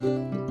Hey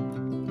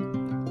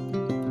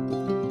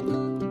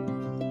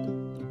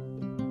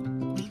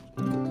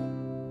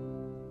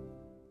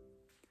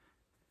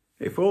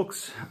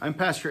folks, I'm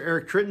Pastor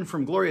Eric Tritton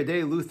from Gloria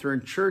Dei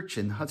Lutheran Church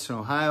in Hudson,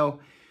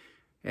 Ohio,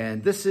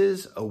 and this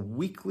is a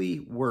weekly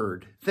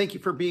word. Thank you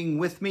for being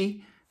with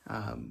me.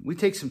 We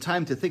take some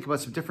time to think about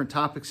some different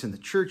topics in the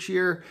church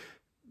year,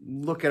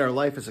 look at our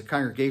life as a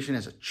congregation,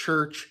 as a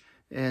church,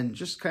 and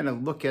just kind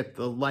of look at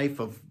the life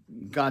of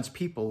God's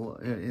people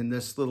in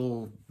this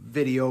little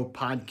video,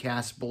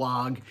 podcast,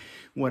 blog,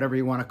 whatever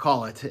you want to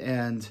call it.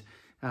 And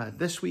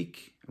this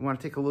week, I want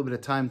to take a little bit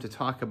of time to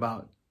talk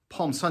about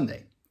Palm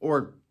Sunday,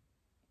 or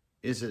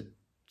is it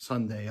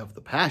Sunday of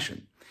the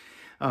Passion?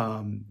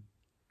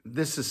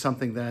 This is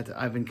something that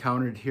I've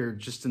encountered here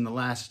just in the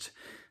last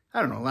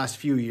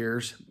few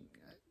years.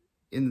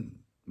 In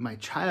my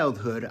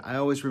childhood, I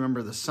always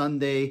remember the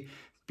Sunday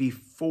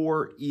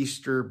before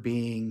Easter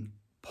being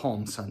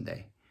Palm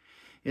Sunday.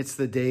 It's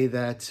the day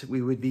that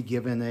we would be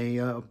given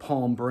a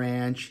palm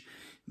branch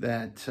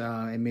that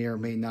I may or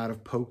may not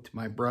have poked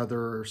my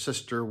brother or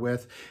sister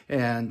with,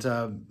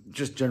 and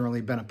just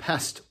generally been a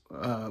pest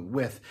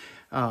with.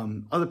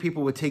 Other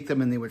people would take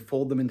them and they would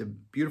fold them into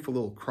beautiful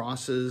little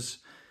crosses.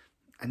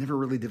 I never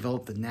really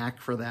developed the knack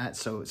for that.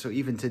 So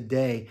even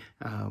today,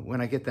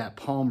 when I get that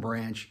palm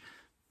branch,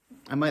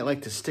 I might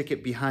like to stick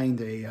it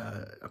behind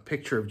a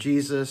picture of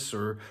Jesus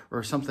or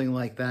something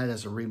like that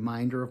as a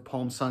reminder of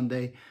Palm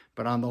Sunday.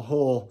 But on the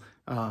whole,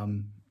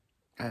 I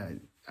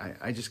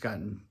just got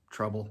in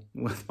trouble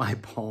with my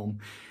palm.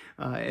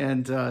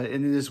 And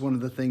it is one of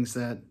the things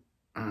that,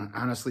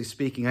 honestly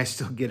speaking, I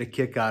still get a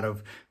kick out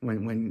of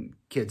when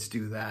kids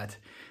do that.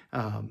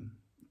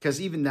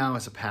 Because even now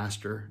as a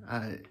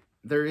pastor,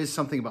 there is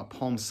something about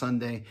Palm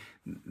Sunday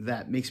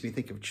that makes me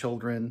think of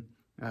children.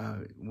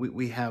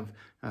 We have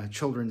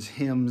children's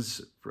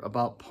hymns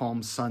about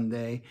Palm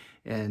Sunday,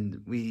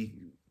 and we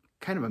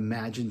kind of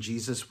imagine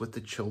Jesus with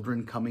the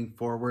children coming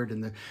forward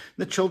and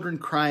the children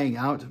crying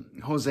out,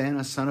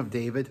 "Hosanna, Son of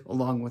David,"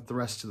 along with the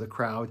rest of the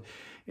crowd.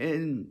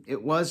 And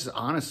it was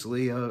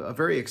honestly a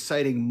very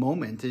exciting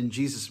moment in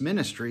Jesus'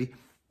 ministry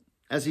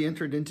as he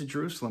entered into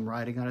Jerusalem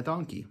riding on a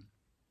donkey.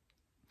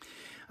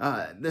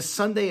 The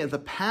Sunday of the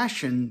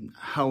Passion,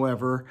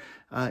 however,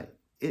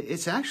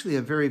 it's actually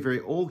a very, very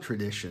old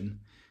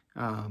tradition.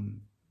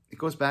 It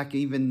goes back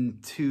even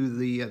to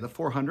the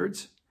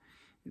 400s.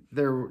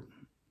 There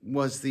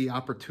was the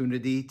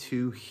opportunity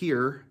to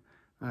hear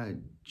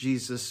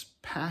Jesus'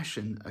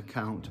 Passion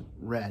account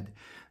read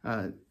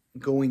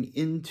going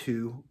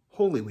into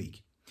Holy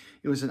Week.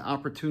 It was an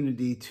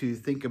opportunity to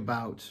think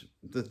about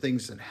the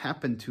things that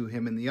happened to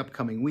him in the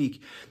upcoming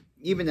week,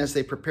 even as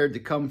they prepared to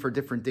come for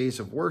different days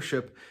of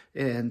worship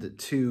and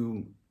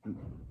to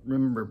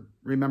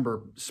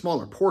remember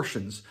smaller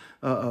portions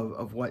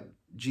of what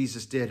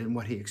Jesus did and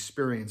what he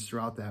experienced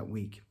throughout that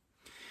week.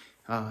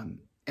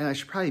 And I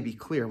should probably be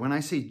clear, when I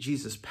say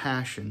Jesus'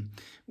 Passion,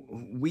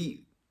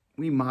 we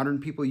modern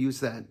people use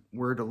that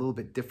word a little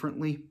bit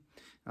differently.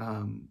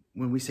 When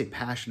we say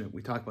passionate,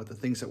 we talk about the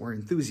things that we're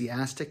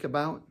enthusiastic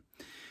about.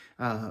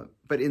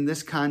 But in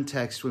this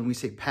context, when we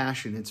say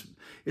passion,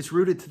 it's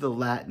rooted to the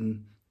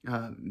Latin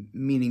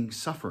meaning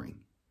suffering.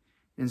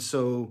 And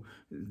so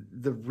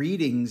the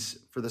readings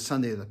for the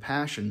Sunday of the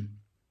Passion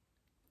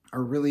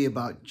are really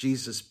about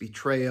Jesus'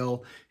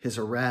 betrayal, his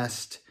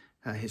arrest,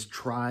 his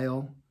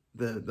trial,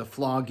 the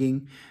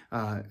flogging,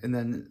 and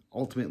then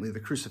ultimately the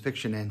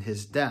crucifixion and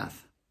his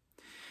death.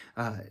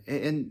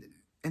 And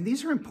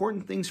these are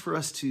important things for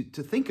us to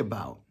think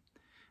about,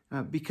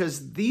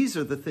 because these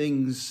are the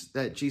things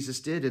that Jesus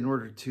did in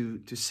order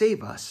to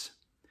save us.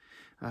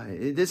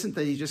 It isn't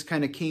that he just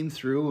kind of came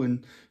through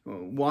and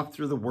walked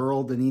through the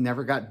world and he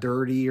never got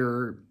dirty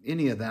or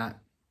any of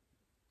that.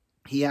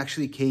 He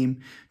actually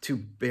came to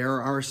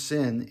bear our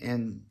sin,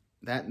 and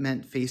that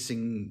meant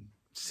facing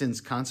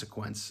sin's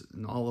consequence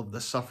and all of the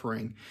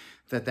suffering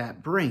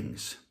that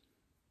brings.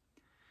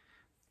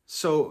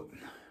 So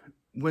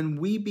when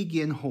we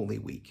begin Holy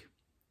Week,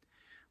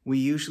 we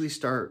usually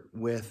start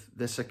with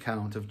this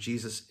account of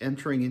Jesus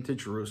entering into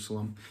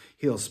Jerusalem.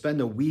 He'll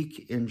spend a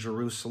week in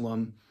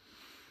Jerusalem.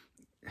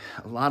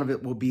 A lot of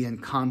it will be in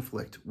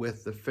conflict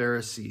with the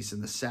Pharisees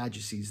and the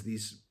Sadducees,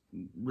 these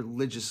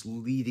religious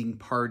leading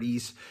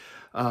parties.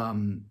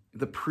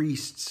 The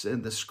priests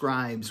and the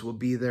scribes will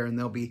be there, and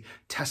they'll be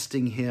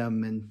testing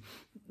him, and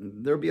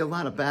there'll be a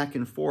lot of back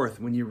and forth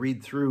when you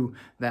read through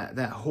that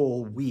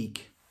whole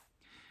week.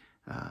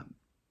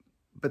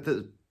 But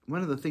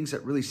one of the things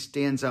that really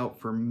stands out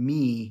for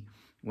me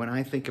when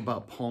I think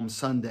about Palm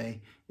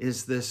Sunday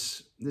is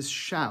this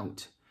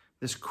shout,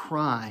 this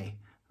cry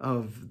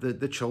of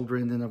the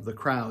children and of the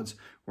crowds,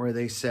 where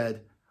they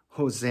said,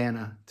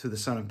 "Hosanna to the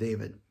Son of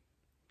David."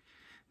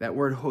 That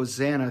word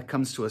Hosanna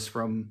comes to us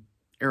from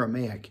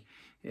Aramaic,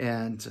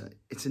 and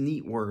it's a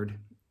neat word.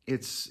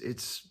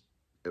 It's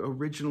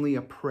originally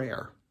a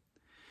prayer.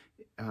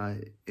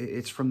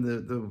 It's from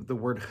the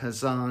word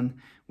Hazan,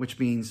 which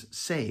means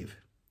save.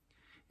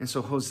 And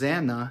so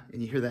Hosanna,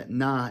 and you hear that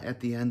na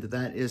at the end,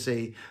 that is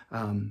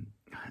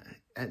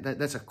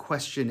That's a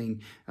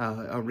questioning,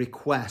 a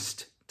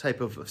request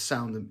type of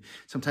sound.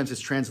 Sometimes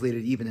it's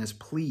translated even as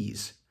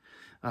please.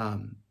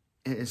 And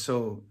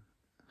so,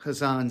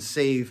 Chazan,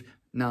 save,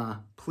 na,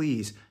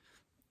 please.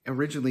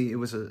 Originally, it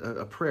was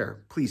a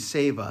prayer. Please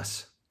save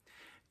us.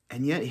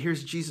 And yet,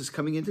 here's Jesus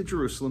coming into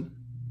Jerusalem.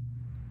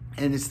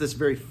 And it's this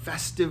very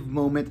festive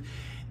moment.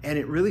 And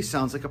it really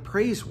sounds like a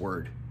praise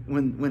word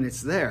when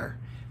it's there.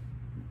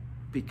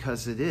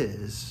 Because it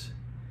is.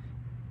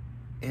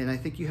 And I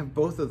think you have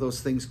both of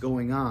those things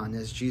going on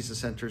as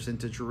Jesus enters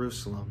into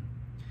Jerusalem.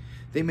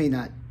 They may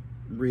not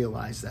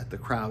realize that, the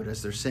crowd,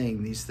 as they're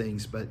saying these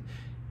things, but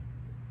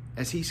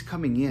as he's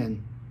coming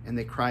in and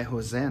they cry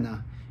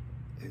Hosanna,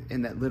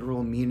 in that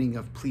literal meaning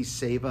of please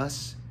save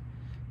us,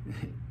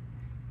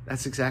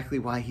 that's exactly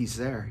why he's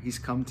there. He's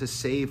come to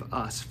save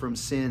us from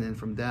sin and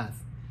from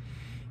death.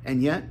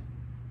 And yet,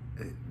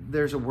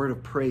 there's a word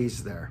of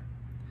praise there,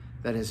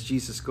 that as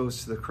Jesus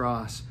goes to the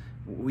cross,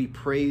 we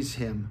praise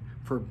him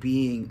for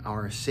being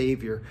our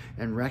Savior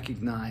and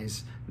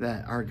recognize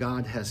that our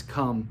God has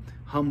come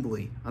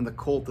humbly on the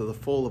colt of the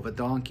foal of a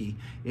donkey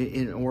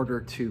in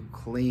order to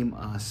claim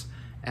us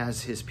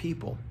as his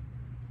people.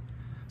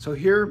 So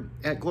here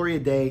at Gloria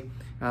Dei,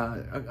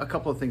 a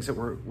couple of things that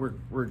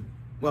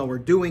we're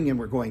doing and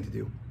we're going to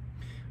do.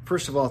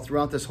 First of all,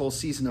 throughout this whole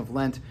season of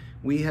Lent,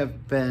 we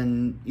have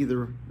been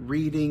either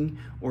reading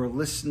or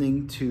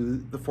listening to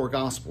the four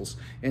Gospels.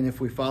 And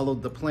if we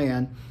followed the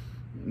plan,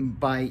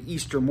 by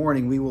Easter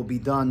morning, we will be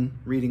done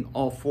reading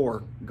all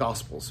four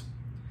Gospels.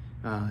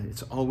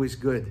 It's always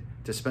good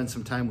to spend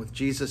some time with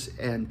Jesus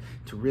and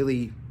to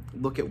really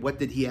look at what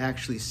did he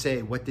actually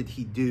say, what did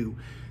he do,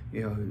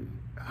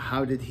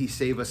 how did he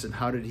save us and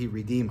how did he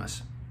redeem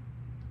us.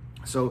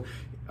 So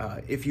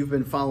if you've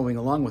been following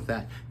along with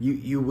that,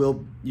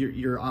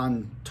 you're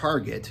on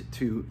target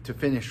to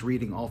finish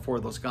reading all four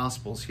of those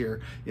Gospels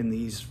here in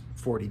these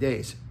 40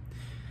 days.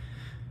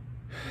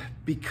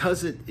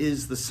 Because it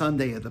is the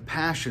Sunday of the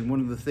Passion, one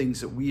of the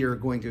things that we are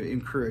going to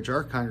encourage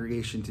our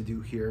congregation to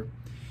do here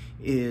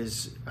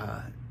is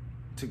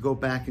to go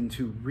back and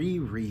to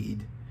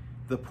reread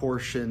the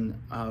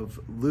portion of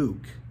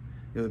Luke.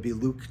 It would be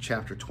Luke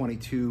chapter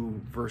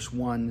 22, verse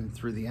 1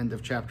 through the end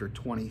of chapter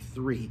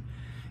 23.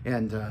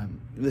 And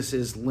this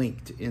is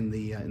linked in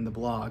the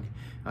blog.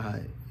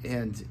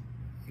 And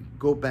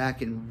go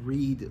back and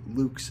read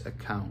Luke's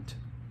account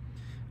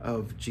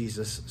of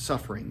Jesus'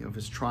 suffering, of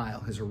his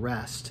trial, his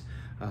arrest,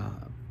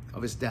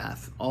 of his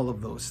death, all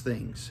of those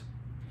things.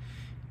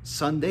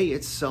 Sunday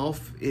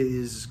itself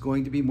is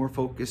going to be more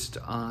focused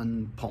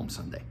on Palm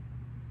Sunday.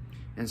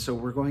 And so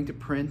we're going to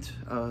print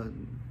a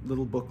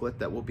little booklet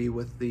that will be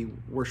with the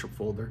worship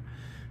folder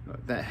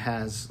that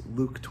has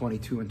Luke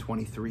 22 and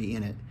 23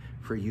 in it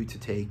for you to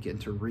take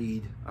and to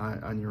read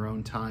on your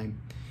own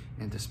time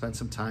and to spend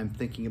some time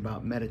thinking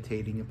about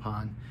meditating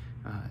upon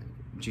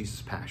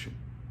Jesus' passion.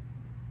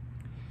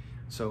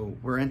 So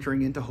we're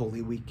entering into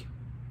Holy Week.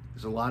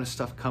 There's a lot of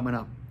stuff coming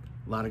up,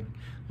 a lot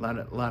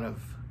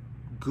of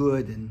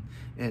good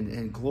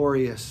and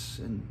glorious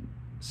and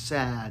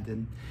sad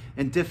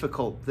and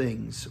difficult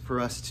things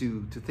for us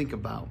to think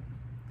about.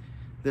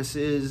 This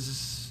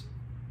is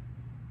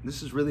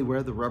really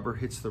where the rubber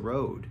hits the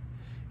road,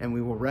 and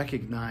we will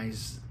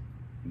recognize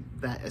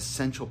that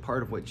essential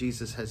part of what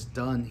Jesus has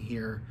done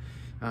here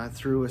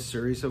through a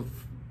series of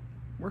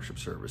worship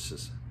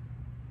services.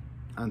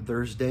 On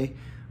Thursday,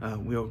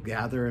 we'll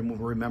gather and we'll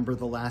remember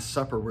the Last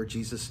Supper, where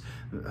Jesus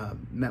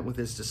met with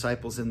his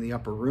disciples in the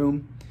upper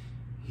room.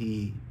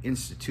 He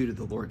instituted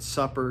the Lord's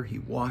Supper. He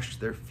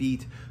washed their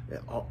feet.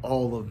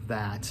 All of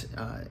that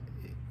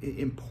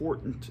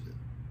important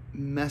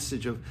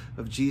message of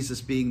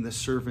Jesus being the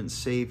servant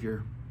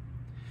Savior,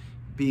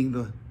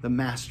 being the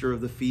master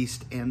of the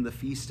feast and the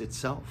feast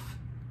itself.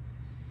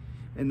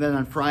 And then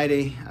on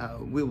Friday,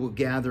 we will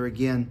gather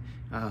again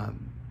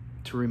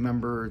to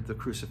remember the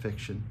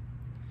crucifixion.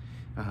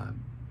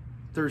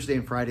 Thursday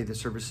and Friday, the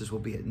services will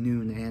be at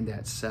noon and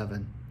at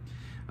 7.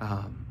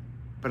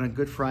 But on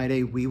Good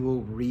Friday, we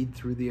will read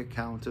through the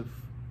account of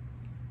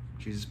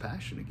Jesus'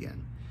 Passion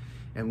again.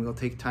 And we'll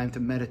take time to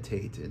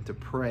meditate and to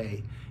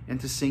pray and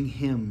to sing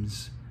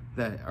hymns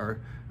that are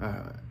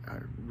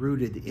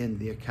rooted in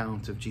the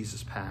account of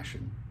Jesus'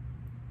 Passion.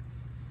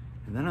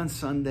 And then on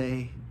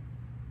Sunday,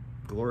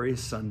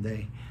 glorious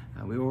Sunday,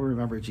 we will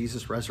remember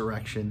Jesus'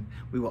 resurrection.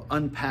 We will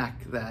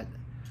unpack that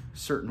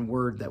certain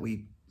word that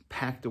we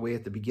packed away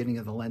at the beginning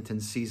of the Lenten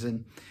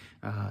season,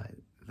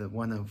 the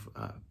one of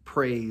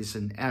praise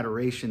and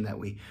adoration that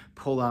we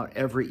pull out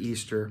every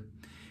Easter.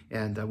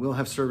 And we'll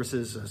have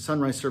services, a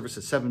sunrise service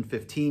at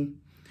 7:15.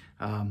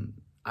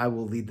 I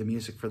will lead the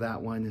music for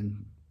that one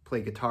and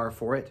play guitar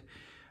for it.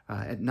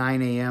 At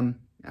 9 a.m.,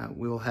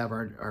 we will have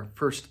our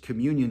first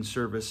communion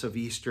service of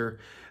Easter,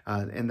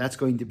 and that's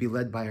going to be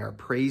led by our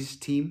praise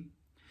team.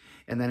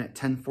 And then at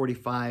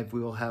 10:45,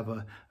 we will have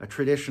a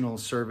traditional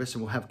service,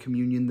 and we'll have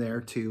communion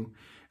there too.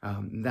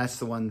 That's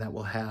the one that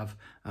will have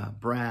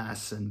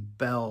brass and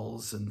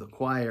bells and the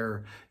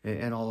choir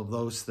and all of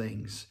those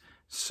things.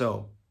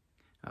 So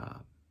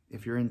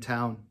if you're in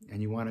town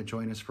and you want to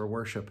join us for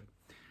worship,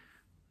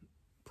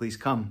 please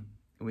come.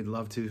 And we'd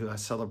love to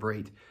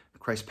celebrate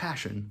Christ's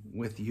passion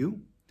with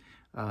you.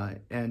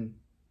 And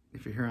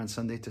if you're here on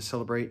Sunday, to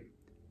celebrate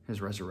his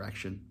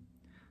resurrection,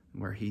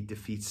 where he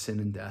defeats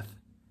sin and death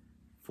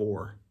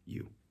for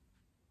you.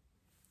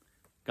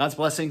 God's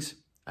blessings.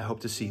 I hope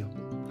to see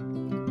you.